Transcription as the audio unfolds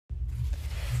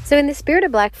So in the spirit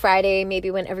of Black Friday,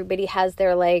 maybe when everybody has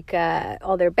their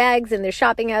all their bags and they're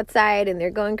shopping outside and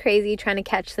they're going crazy trying to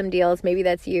catch some deals, maybe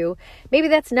that's you, maybe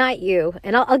that's not you.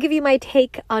 And I'll give you my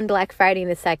take on Black Friday in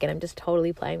a second. I'm just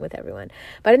totally playing with everyone.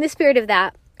 But in the spirit of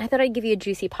that, I thought I'd give you a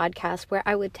juicy podcast where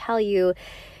I would tell you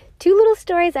 2 little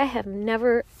stories I have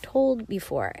never told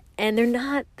before. And they're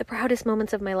not the proudest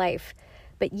moments of my life,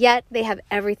 but yet they have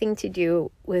everything to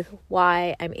do with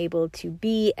why I'm able to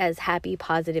be as happy,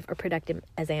 positive, or productive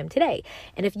as I am today.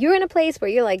 And if you're in a place where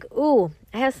you're like, ooh,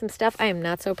 I have some stuff I am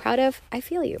not so proud of, I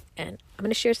feel you. And I'm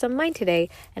going to share some of mine today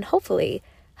and hopefully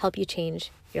help you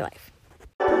change your life.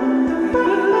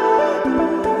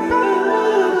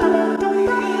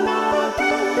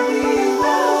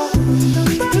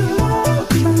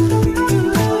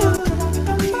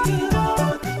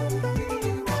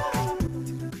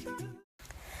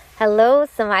 Hello,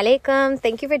 assalamu alaikum.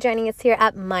 Thank you for joining us here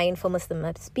at Mindful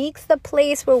Muslimah Speaks, the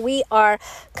place where we are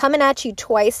coming at you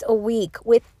twice a week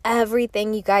with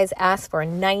everything you guys ask for.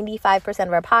 95%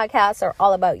 of our podcasts are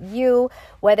all about you,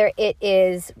 whether it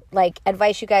is like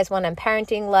advice you guys want on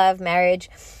parenting, love, marriage,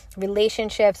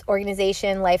 relationships,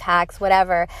 organization, life hacks,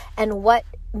 whatever. And what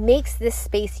makes this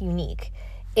space unique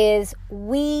is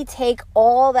we take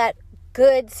all that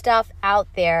good stuff out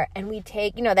there and we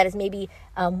take, that is maybe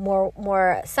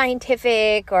more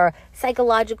scientific or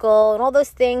psychological and all those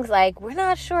things, like we're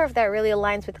not sure if that really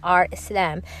aligns with our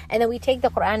Islam. And then we take the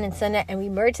Quran and Sunnah and we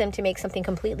merge them to make something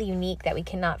completely unique that we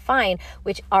cannot find,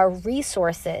 which are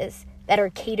resources that are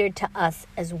catered to us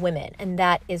as women. And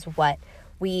that is what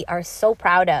we are so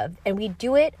proud of. And we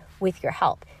do it with your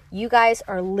help. You guys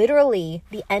are literally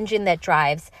the engine that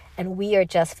drives, and we are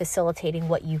just facilitating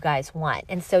what you guys want.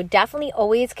 And so definitely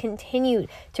always continue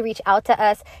to reach out to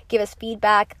us. Give us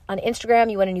feedback on Instagram.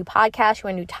 You want a new podcast, you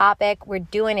want a new topic. We're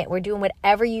doing it. We're doing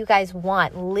whatever you guys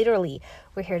want. Literally,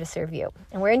 we're here to serve you.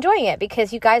 And we're enjoying it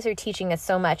because you guys are teaching us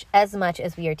so much as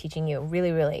we are teaching you.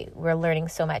 Really, really, we're learning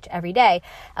so much every day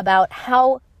about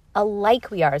how alike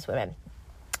we are as women.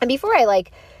 And before I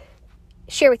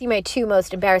share with you my 2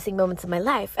 most embarrassing moments of my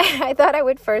life, I thought I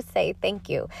would first say thank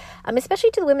you. Especially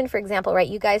to the women, for example, right?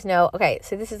 You guys know, okay,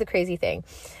 so this is the crazy thing.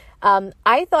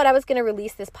 I thought I was going to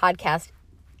release this podcast.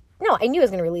 No, I knew I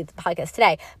was going to release the podcast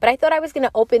today, but I thought I was going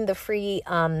to open the free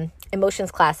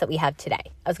emotions class that we have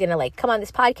today. I was going to come on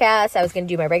this podcast. I was going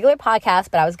to do my regular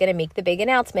podcast, but I was going to make the big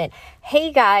announcement.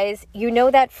 Hey guys, you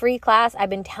know that free class I've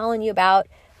been telling you about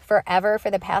forever for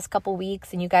the past couple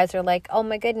weeks, and you guys are like, oh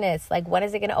my goodness, when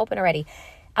is it going to open already?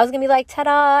 I was going to be like,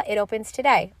 ta-da, it opens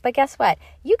today. But guess what?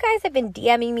 You guys have been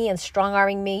DMing me and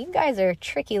strong-arming me. You guys are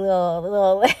tricky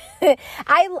little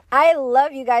I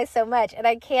love you guys so much, and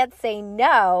I can't say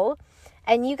no.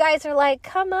 And you guys are like,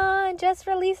 come on, just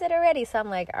release it already. So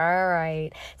I'm like, all right.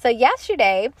 So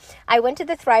yesterday, I went to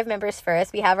the Thrive members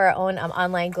first. We have our own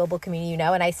online global community,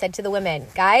 and I said to the women,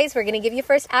 guys, we're going to give you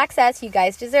first access. You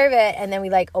guys deserve it. And then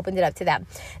we opened it up to them.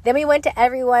 Then we went to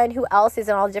everyone who else is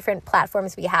on all the different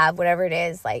platforms we have, whatever it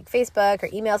is, like Facebook or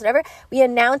emails, whatever. We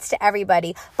announced to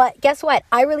everybody. But guess what?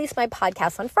 I released my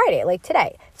podcast on Friday,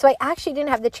 today. So I actually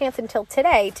didn't have the chance until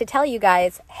today to tell you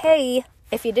guys, hey,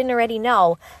 if you didn't already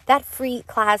know, that free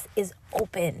class is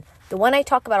open. The one I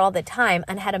talk about all the time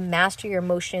on how to master your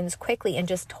emotions quickly and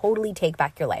just totally take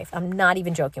back your life. I'm not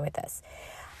even joking with this.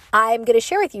 I'm going to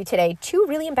share with you today 2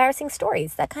 really embarrassing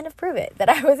stories that kind of prove it, that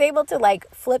I was able to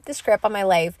flip the script on my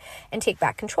life and take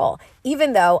back control,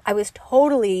 even though I was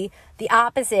totally the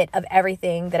opposite of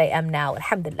everything that I am now,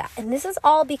 alhamdulillah. And this is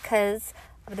all because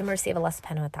of the mercy of Allah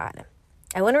subhanahu wa ta'ala.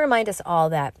 I want to remind us all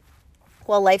that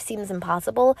while life seems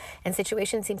impossible and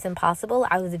situation seems impossible,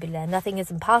 a'udhu billah, nothing is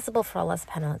impossible for Allah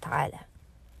subhanahu wa ta'ala.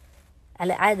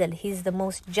 Al-Adil, He's the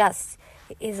most just.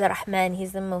 He is Ar-Rahman,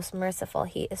 He's the most merciful.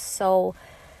 He's the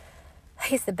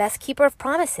best keeper of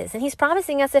promises. And He's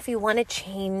promising us if we want to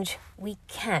change, we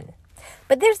can.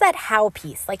 But there's that how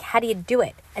piece, how do you do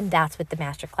it? And that's what the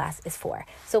masterclass is for.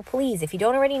 So please, if you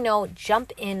don't already know,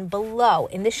 jump in below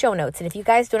in the show notes. And if you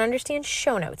guys don't understand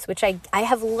show notes, which I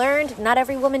have learned not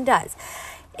every woman does,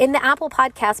 in the Apple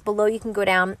podcast below, you can go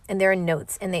down and there are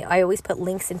notes. And I always put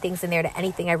links and things in there to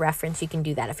anything I reference. You can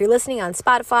do that. If you're listening on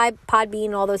Spotify, Podbean,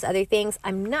 and all those other things,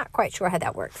 I'm not quite sure how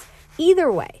that works.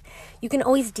 Either way, you can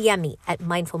always DM me at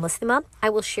Mindful Muslimah.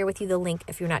 I will share with you the link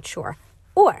if you're not sure.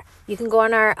 Or you can go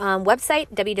on our website,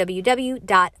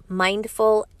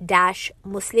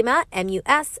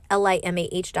 www.mindful-muslimah,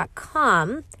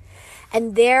 muslimah.com.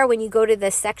 And there, when you go to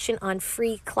the section on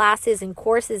free classes and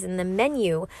courses in the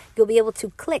menu, you'll be able to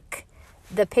click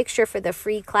the picture for the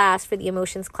free class, for the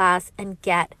emotions class, and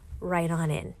get right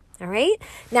on in. All right?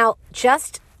 Now,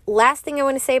 just last thing I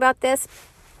want to say about this,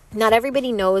 not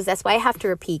everybody knows. That's why I have to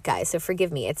repeat, guys. So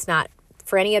forgive me. It's not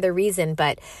for any other reason,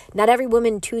 but not every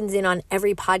woman tunes in on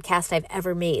every podcast I've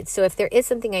ever made. So if there is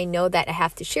something I know that I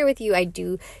have to share with you, I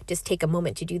do just take a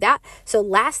moment to do that. So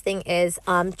last thing is,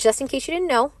 just in case you didn't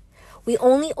know, we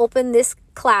only open this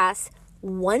class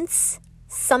once,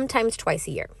 sometimes twice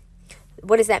a year.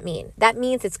 What does that mean? That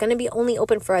means it's going to be only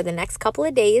open for the next couple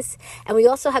of days. And we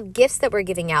also have gifts that we're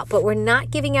giving out, but we're not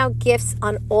giving out gifts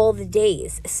on all the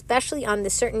days, especially on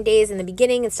the certain days in the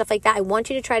beginning and stuff like that. I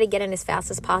want you to try to get in as fast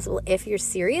as possible if you're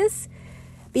serious,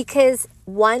 because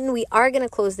one, we are going to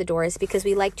close the doors because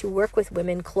we like to work with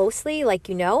women closely, like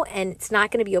you know, and it's not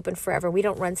going to be open forever. We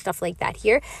don't run stuff like that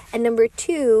here. And number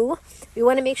two, we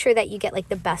want to make sure that you get like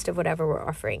the best of whatever we're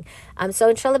offering. So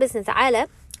inshallah bismillah ta'ala,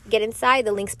 get inside,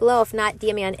 the links below. If not,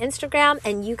 DM me on Instagram.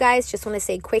 And you guys, just want to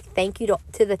say a quick thank you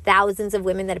to the thousands of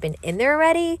women that have been in there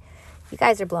already. You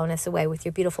guys are blowing us away with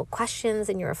your beautiful questions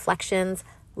and your reflections.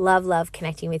 Love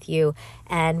connecting with you,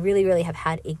 and really have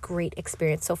had a great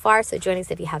experience so far. So join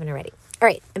us if you haven't already. All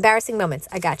right, embarrassing moments.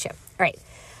 I got you. All right,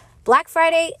 Black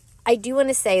Friday. I do want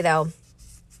to say though,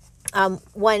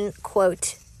 one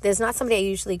quote. There's not somebody I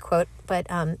usually quote, but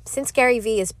since Gary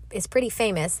Vee is pretty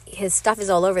famous, his stuff is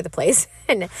all over the place.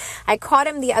 And I caught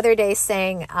him the other day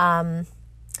saying,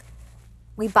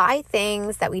 we buy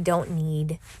things that we don't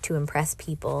need to impress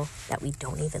people that we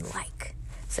don't even like.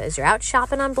 So as you're out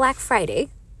shopping on Black Friday,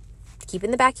 keep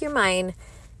in the back of your mind,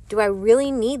 do I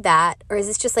really need that? Or is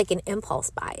this just like an impulse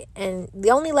buy? And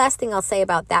the only last thing I'll say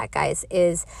about that, guys,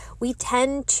 is we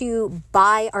tend to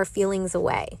buy our feelings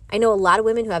away. I know a lot of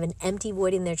women who have an empty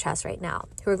void in their chest right now,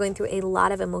 who are going through a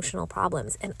lot of emotional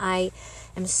problems. And I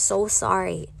am so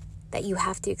sorry that you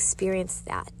have to experience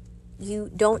that. You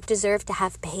don't deserve to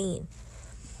have pain.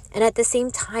 And at the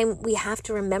same time, we have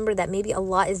to remember that maybe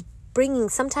Allah is bringing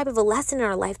some type of a lesson in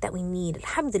our life that we need.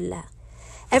 Alhamdulillah.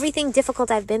 Everything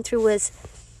difficult I've been through was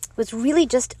really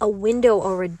just a window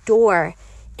or a door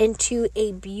into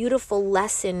a beautiful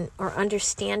lesson or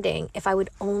understanding if I would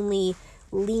only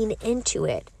lean into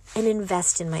it and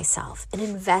invest in myself and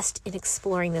invest in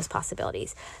exploring those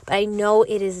possibilities. But I know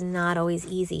it is not always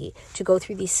easy to go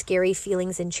through these scary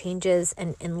feelings and changes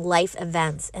and life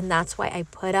events. And that's why I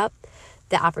put up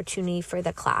the opportunity for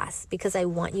the class, because I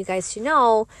want you guys to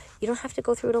know you don't have to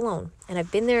go through it alone. And I've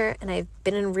been there, and I've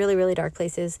been in really dark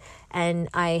places, and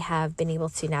I have been able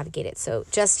to navigate it. So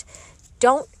just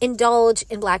don't indulge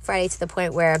in Black Friday to the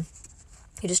point where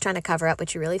you're just trying to cover up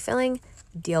what you're really feeling.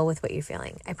 Deal with what you're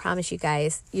feeling. I promise you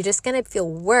guys, you're just going to feel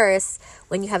worse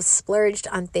when you have splurged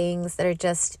on things that are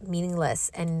just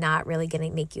meaningless and not really going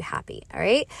to make you happy. All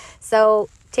right. So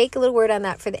take a little word on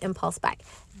that for the impulse buy.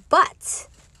 But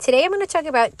today I'm going to talk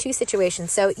about two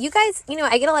situations. So you guys,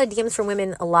 I get a lot of DMs from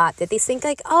women a lot that they think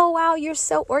like, oh, wow, you're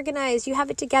so organized. You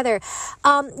have it together.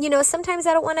 Sometimes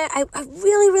I don't want to, I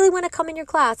really want to come in your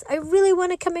class. I really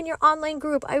want to come in your online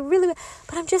group. But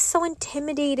I'm just so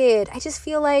intimidated. I just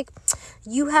feel like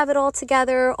you have it all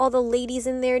together. All the ladies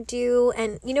in there do.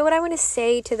 And you know what I want to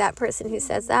say to that person who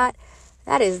says that?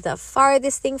 That is the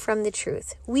farthest thing from the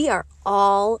truth. We are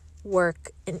all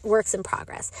works in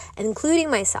progress,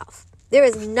 including myself. There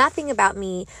is nothing about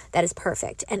me that is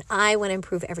perfect, and I want to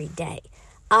improve every day.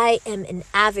 I am an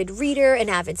avid reader, an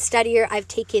avid studier. I've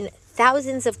taken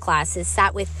thousands of classes,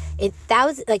 sat with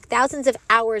thousands of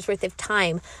hours worth of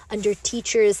time under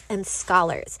teachers and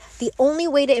scholars. The only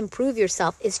way to improve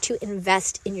yourself is to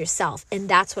invest in yourself, and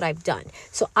that's what I've done.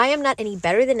 So I am not any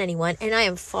better than anyone, and I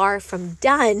am far from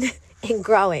done and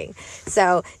growing.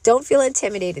 So don't feel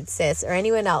intimidated, sis, or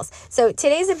anyone else. So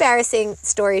today's embarrassing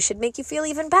story should make you feel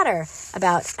even better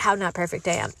about how not perfect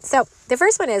I am. So the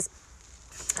first one is,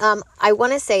 I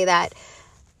want to say that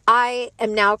I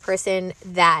am now a person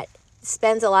that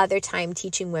spends a lot of their time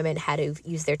teaching women how to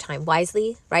use their time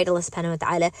wisely, right? Allah subhanahu wa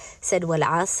ta'ala said, wal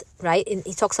asr, right? And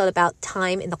he talks a lot about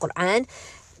time in the Quran,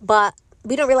 but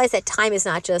we don't realize that time is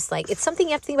not just like, it's something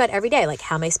you have to think about every day. Like,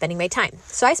 how am I spending my time?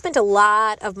 So I spent a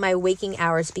lot of my waking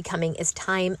hours becoming as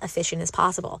time efficient as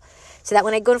possible, so that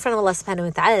when I go in front of Allah subhanahu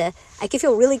wa ta'ala, I can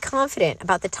feel really confident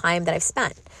about the time that I've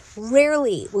spent.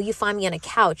 Rarely will you find me on a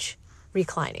couch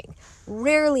reclining.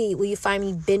 Rarely will you find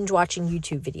me binge watching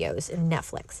YouTube videos and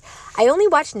Netflix. I only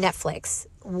watch Netflix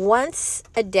once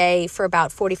a day for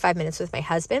about 45 minutes with my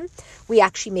husband. We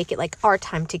actually make it like our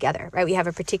time together, right? We have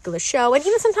a particular show, and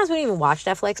even sometimes we don't even watch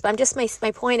Netflix, but I'm just,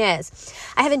 my point is,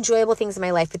 I have enjoyable things in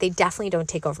my life, but they definitely don't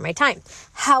take over my time.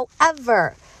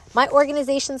 However, my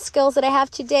organization skills that I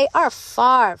have today are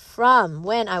far from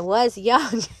when I was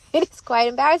young. It is quite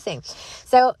embarrassing.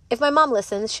 So if my mom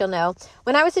listens, she'll know.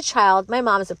 When I was a child, my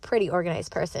mom is a pretty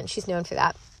organized person. She's known for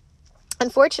that.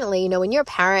 Unfortunately, when you're a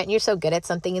parent and you're so good at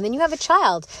something and then you have a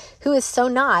child who is so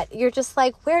not, you're just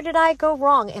like, where did I go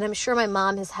wrong? And I'm sure my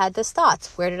mom has had those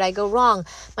thoughts. Where did I go wrong?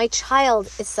 My child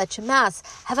is such a mess.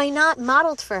 Have I not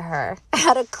modeled for her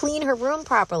how to clean her room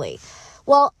properly?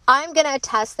 Well, I'm going to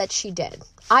attest that she did.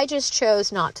 I just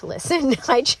chose not to listen.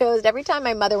 I chose every time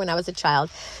my mother, when I was a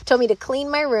child, told me to clean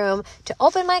my room, to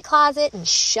open my closet and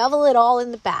shovel it all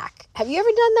in the back. Have you ever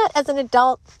done that as an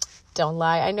adult? Don't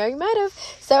lie. I know you might have.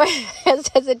 So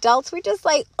as adults, we're just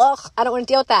like, ugh, I don't want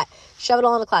to deal with that. Shove it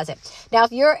all in the closet. Now,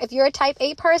 if you're a type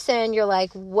A person, you're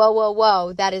like,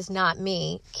 whoa, that is not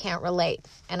me. Can't relate.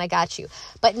 And I got you.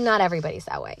 But not everybody's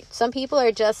that way. Some people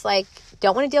are just like,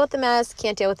 don't want to deal with the mess.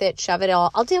 Can't deal with it. Shove it all.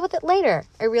 I'll deal with it later.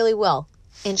 I really will.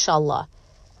 Inshallah.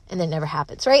 And that never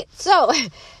happens, right? So,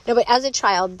 no, but as a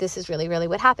child, this is really, really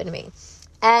what happened to me.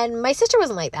 And my sister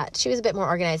wasn't like that. She was a bit more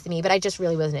organized than me, but I just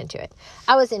really wasn't into it.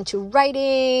 I was into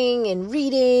writing and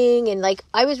reading, and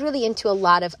I was really into a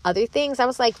lot of other things. I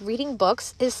was like, reading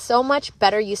books is so much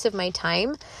better use of my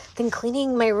time than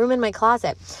cleaning my room and my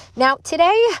closet. Now,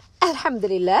 today,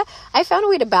 alhamdulillah, I found a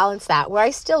way to balance that, where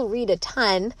I still read a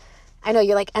ton. I know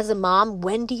you're like, as a mom,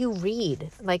 when do you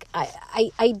read?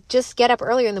 I just get up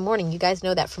earlier in the morning. You guys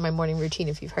know that from my morning routine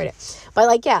if you've heard it.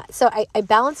 But so I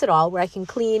balance it all where I can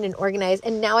clean and organize.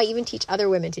 And now I even teach other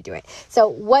women to do it. So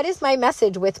what is my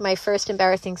message with my first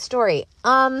embarrassing story?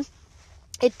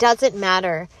 It doesn't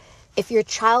matter if your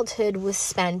childhood was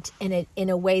spent in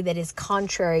a way that is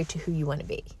contrary to who you want to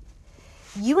be.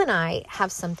 You and I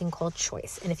have something called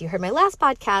choice. And if you heard my last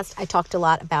podcast, I talked a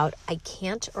lot about I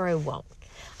can't or I won't.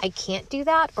 I can't do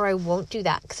that or I won't do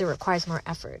that because it requires more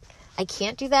effort. I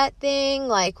can't do that thing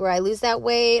where I lose that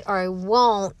weight, or I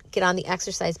won't get on the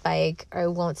exercise bike, or I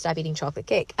won't stop eating chocolate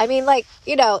cake. I mean,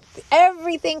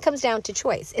 everything comes down to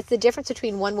choice. It's the difference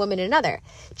between one woman and another.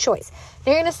 Choice.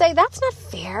 Now you're going to say, that's not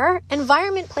fair.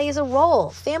 Environment plays a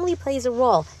role. Family plays a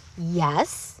role.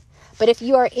 Yes. But if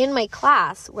you are in my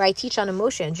class where I teach on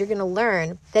emotions, you're going to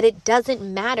learn that it doesn't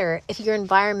matter if your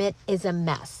environment is a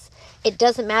mess. It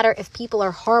doesn't matter if people are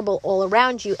horrible all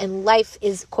around you and life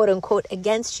is quote unquote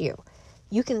against you.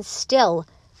 You can still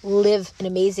live an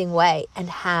amazing way and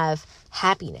have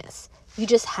happiness. You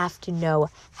just have to know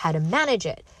how to manage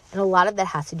it. And a lot of that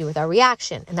has to do with our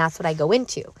reaction. And that's what I go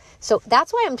into. So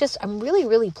that's why I'm really,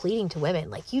 really pleading to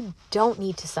women. You don't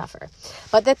need to suffer.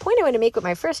 But the point I want to make with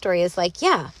my first story is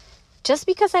just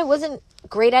because I wasn't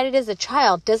great at it as a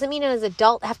child doesn't mean as an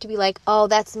adult I have to be like, oh,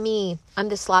 that's me. I'm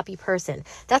the sloppy person.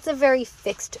 That's a very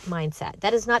fixed mindset.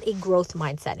 That is not a growth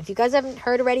mindset. If you guys haven't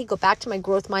heard already, go back to my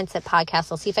growth mindset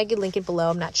podcast. I'll see if I can link it below.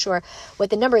 I'm not sure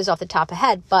what the number is off the top of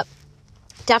head, but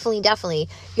definitely,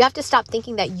 you have to stop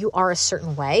thinking that you are a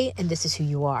certain way and this is who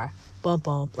you are. Bum,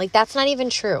 bum. That's not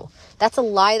even true. That's a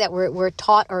lie that we're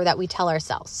taught or that we tell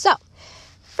ourselves. So,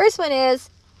 first one is,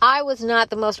 I was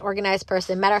not the most organized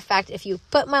person. Matter of fact, if you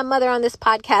put my mother on this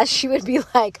podcast, she would be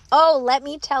like, oh, let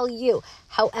me tell you.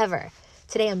 However,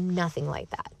 today I'm nothing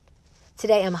like that.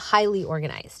 Today I'm highly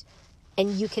organized, and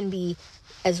you can be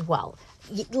as well.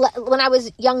 When I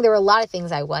was young, there were a lot of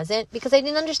things I wasn't because I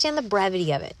didn't understand the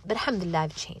brevity of it. But alhamdulillah,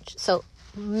 I've changed. So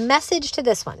message to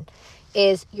this one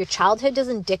is your childhood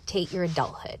doesn't dictate your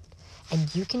adulthood,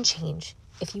 and you can change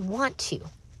if you want to.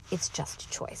 It's just a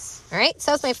choice. All right.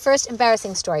 So that's my first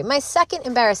embarrassing story. My second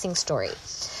embarrassing story.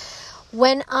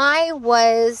 When I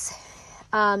was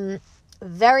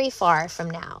very far from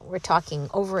now, we're talking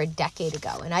over a decade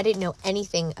ago, and I didn't know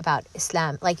anything about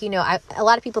Islam. A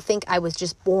lot of people think I was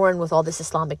just born with all this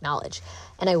Islamic knowledge,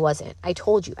 and I wasn't. I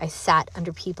told you, I sat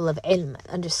under people of ilm,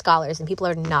 under scholars and people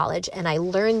of knowledge, and I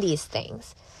learned these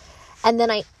things. And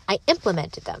then I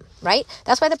implemented them, right?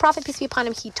 That's why the Prophet, peace be upon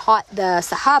him, he taught the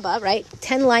Sahaba, right?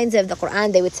 10 lines of the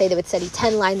Quran. They would study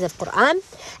 10 lines of Quran.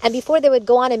 And before they would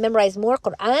go on and memorize more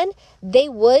Quran, they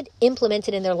would implement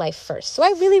it in their life first. So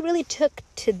I really, really took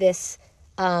to this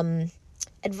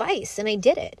advice, and I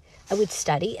did it. I would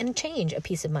study and change a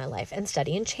piece of my life, and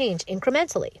study and change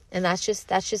incrementally. And that's just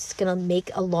going to make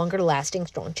a longer lasting,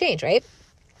 strong change, right?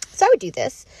 So I would do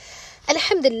this.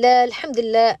 Alhamdulillah,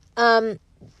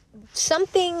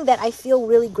 something that I feel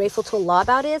really grateful to Allah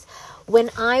about is when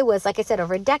I was, like I said,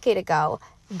 over a decade ago,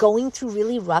 going through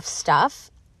really rough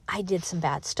stuff, I did some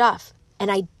bad stuff.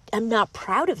 And I'm not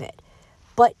proud of it.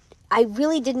 But I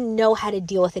really didn't know how to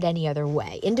deal with it any other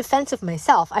way. In defense of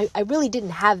myself, I really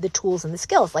didn't have the tools and the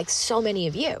skills like so many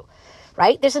of you,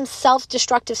 right? There's some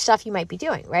self-destructive stuff you might be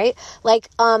doing, right?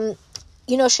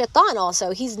 Shaitan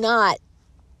also, he's not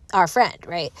our friend,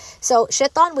 right? So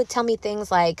Shaitan would tell me things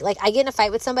like I get in a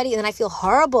fight with somebody and then I feel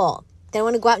horrible. Then I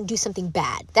want to go out and do something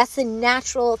bad. That's the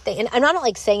natural thing. And I'm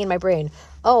not saying in my brain,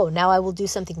 oh, now I will do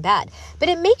something bad. But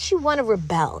it makes you want to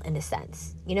rebel in a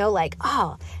sense, like,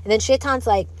 oh, and then shaitan's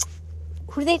like,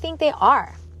 who do they think they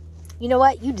are? You know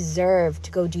what? You deserve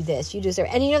to go do this. You deserve.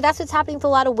 And that's what's happening to a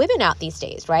lot of women out these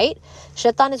days, right?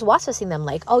 Shaitan is waswasing them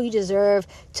like, oh, you deserve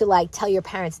to like tell your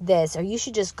parents this, or you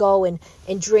should just go and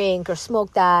drink or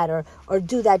smoke that or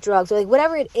do that drugs or like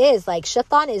whatever it is. Like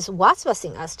Shaitan is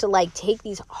waswasing us to like take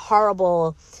these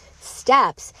horrible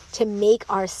steps to make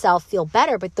ourselves feel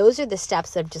better. But those are the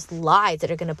steps that are just lies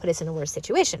that are going to put us in a worse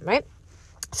situation, right?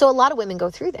 So a lot of women go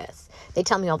through this. They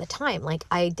tell me all the time, like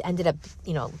I ended up,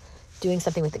 doing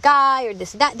something with the guy or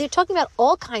this, that. They're talking about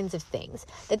all kinds of things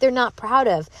that they're not proud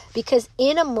of because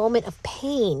in a moment of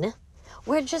pain,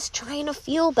 we're just trying to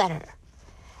feel better.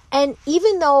 And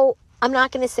even though I'm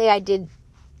not going to say I did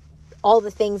all the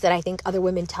things that I think other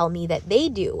women tell me that they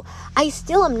do, I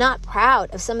still am not proud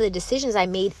of some of the decisions I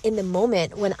made in the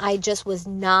moment when I just was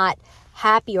not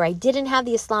happy or I didn't have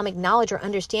the Islamic knowledge or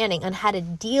understanding on how to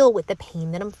deal with the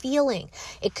pain that I'm feeling.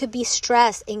 It could be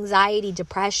stress, anxiety,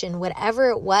 depression, whatever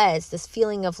it was, this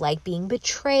feeling of like being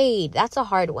betrayed. That's a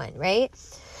hard one, right?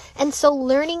 And so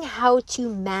learning how to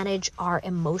manage our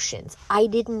emotions. I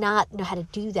did not know how to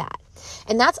do that.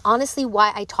 And that's honestly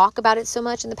why I talk about it so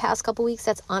much in the past couple weeks.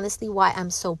 That's honestly why I'm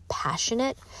so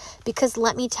passionate. Because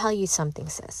let me tell you something,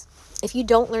 sis. If you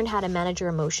don't learn how to manage your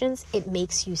emotions, it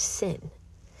makes you sin.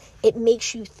 It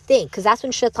makes you think, because that's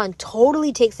when shaitan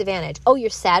totally takes advantage. Oh,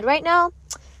 you're sad right now?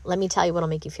 Let me tell you what'll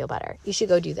make you feel better. You should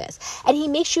go do this. And he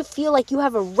makes you feel like you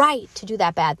have a right to do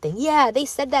that bad thing. Yeah, they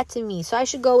said that to me, so I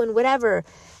should go and whatever.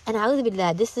 And I was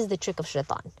that this is the trick of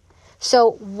shaitan.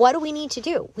 So what do we need to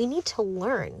do? We need to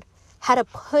learn how to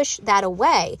push that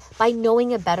away by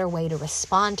knowing a better way to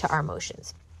respond to our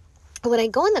emotions. And when I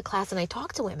go in the class and I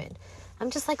talk to women, I'm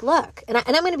just like, look, and I'm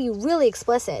going to be really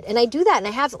explicit. And I do that. And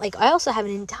I also have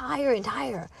an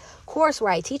entire course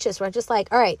where I teach this, where I'm just like,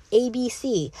 all right,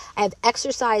 ABC. I have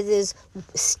exercises,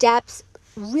 steps,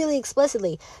 really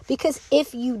explicitly. Because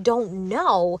if you don't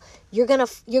know, you're going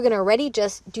to already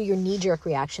just do your knee-jerk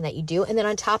reaction that you do. And then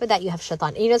on top of that, you have shaitan.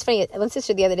 And it's funny, one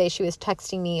sister the other day, she was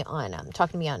texting me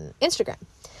talking to me on Instagram.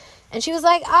 And she was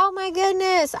like, oh my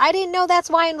goodness, I didn't know that's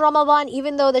why in Ramadan,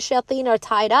 even though the shayateen are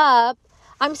tied up,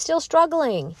 I'm still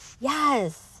struggling.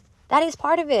 Yes, that is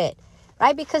part of it,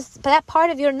 right? Because that part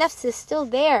of your nafs is still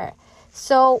there.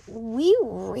 So we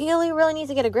really, really need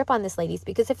to get a grip on this, ladies,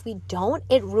 because if we don't,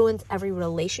 it ruins every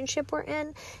relationship we're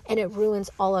in, and it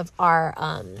ruins all of our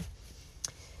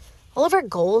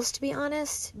goals, to be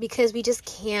honest, because we just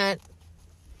can't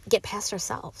get past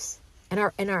ourselves and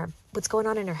our what's going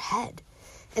on in our head.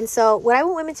 And so what I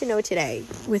want women to know today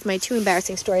with my 2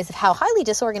 embarrassing stories of how highly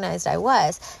disorganized I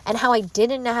was and how I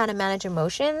didn't know how to manage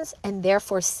emotions and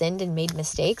therefore sinned and made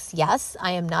mistakes. Yes,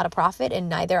 I am not a prophet and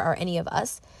neither are any of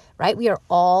us, right? We are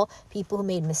all people who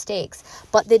made mistakes.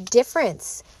 But the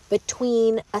difference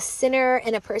between a sinner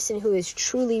and a person who is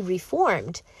truly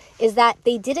reformed is that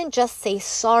they didn't just say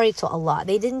sorry to Allah.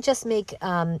 They didn't just make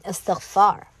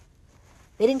istighfar.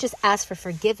 They didn't just ask for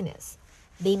forgiveness.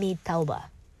 They made tawbah.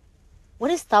 What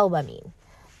does tawbah mean,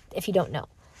 if you don't know?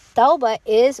 Tawbah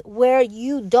is where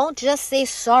you don't just say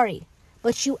sorry,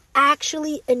 but you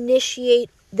actually initiate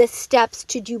the steps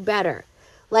to do better.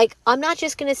 Like, I'm not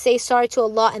just going to say sorry to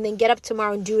Allah and then get up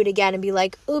tomorrow and do it again and be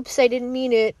like, oops, I didn't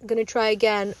mean it. I'm going to try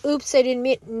again. Oops, I didn't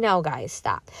mean it. No, guys,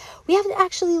 stop. We have to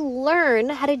actually learn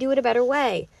how to do it a better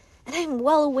way. And I'm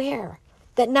well aware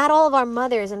that not all of our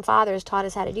mothers and fathers taught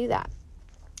us how to do that.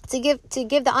 To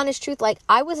give the honest truth, like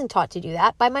I wasn't taught to do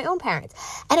that by my own parents.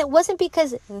 And it wasn't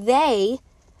because they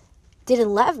didn't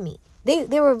love me.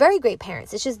 They were very great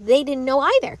parents. It's just they didn't know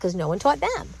either because no one taught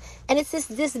them. And it's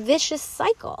this vicious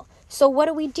cycle. So what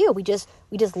do? We just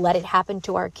let it happen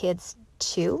to our kids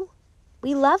too.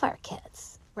 We love our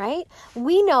kids, right?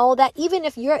 We know that even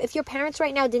if your parents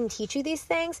right now didn't teach you these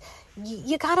things,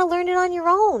 you got to learn it on your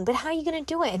own. But how are you going to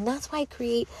do it? And that's why I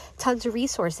create tons of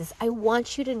resources. I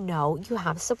want you to know you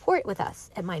have support with us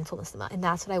at Mindful Muslimah, and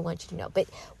that's what I want you to know. But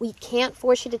we can't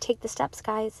force you to take the steps,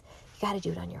 guys. You got to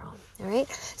do it on your own, all right?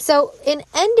 So in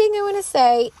ending, I want to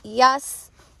say,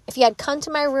 yes, if you had come to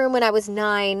my room when I was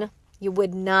 9, you'd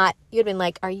been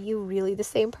like, are you really the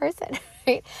same person,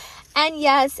 right? And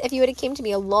yes, if you would have came to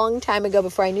me a long time ago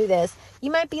before I knew this, you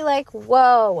might be like,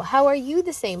 whoa, how are you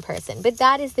the same person? But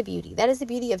that is the beauty. That is the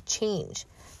beauty of change,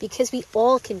 because we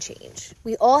all can change.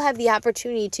 We all have the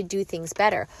opportunity to do things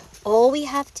better. All we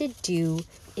have to do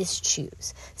is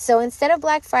choose. So instead of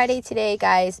Black Friday today,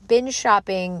 guys, binge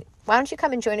shopping, why don't you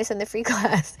come and join us in the free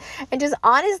class and just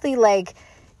honestly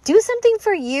do something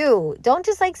for you. Don't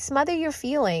just smother your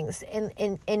feelings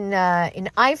in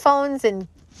iPhones and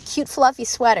cute fluffy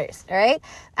sweaters, all right?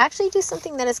 Actually do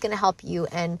something that is going to help you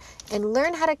and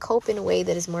learn how to cope in a way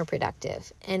that is more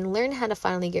productive, and learn how to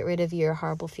finally get rid of your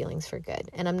horrible feelings for good.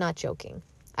 And I'm not joking.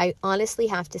 I honestly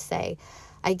have to say,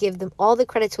 I give them all the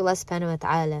credit to Allah subhanahu wa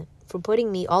ta'ala for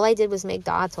putting me. All I did was make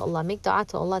dua to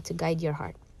Allah to guide your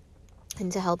heart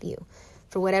and to help you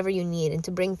for whatever you need, and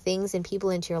to bring things and people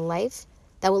into your life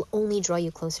that will only draw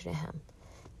you closer to Him.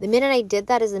 The minute I did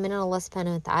that is the minute Allah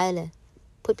subhanahu wa ta'ala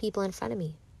put people in front of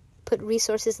me, put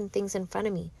resources and things in front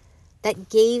of me that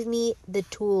gave me the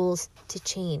tools to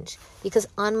change. Because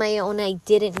on my own, I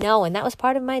didn't know. And that was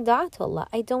part of my dua to Allah.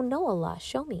 I don't know Allah.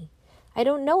 Show me. I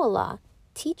don't know Allah.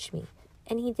 Teach me.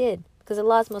 And He did. Because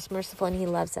Allah is most merciful and He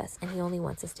loves us. And He only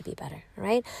wants us to be better. All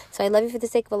right? So I love you for the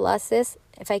sake of Allah, sis.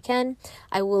 If I can,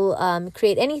 I will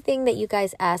create anything that you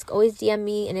guys ask. Always DM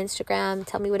me on Instagram.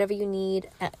 Tell me whatever you need.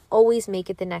 Always make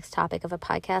it the next topic of a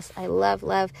podcast. I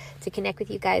love to connect with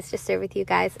you guys, to serve with you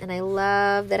guys. And I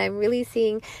love that I'm really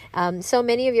seeing so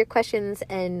many of your questions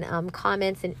and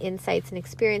comments and insights and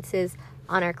experiences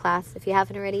on our class. If you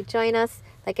haven't already, join us.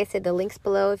 Like I said, the link's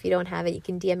below. If you don't have it, you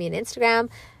can DM me on Instagram.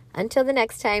 Until the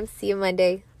next time, see you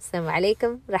Monday. Assalamu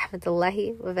alaikum,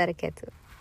 rahmatullahi wa barakatuh.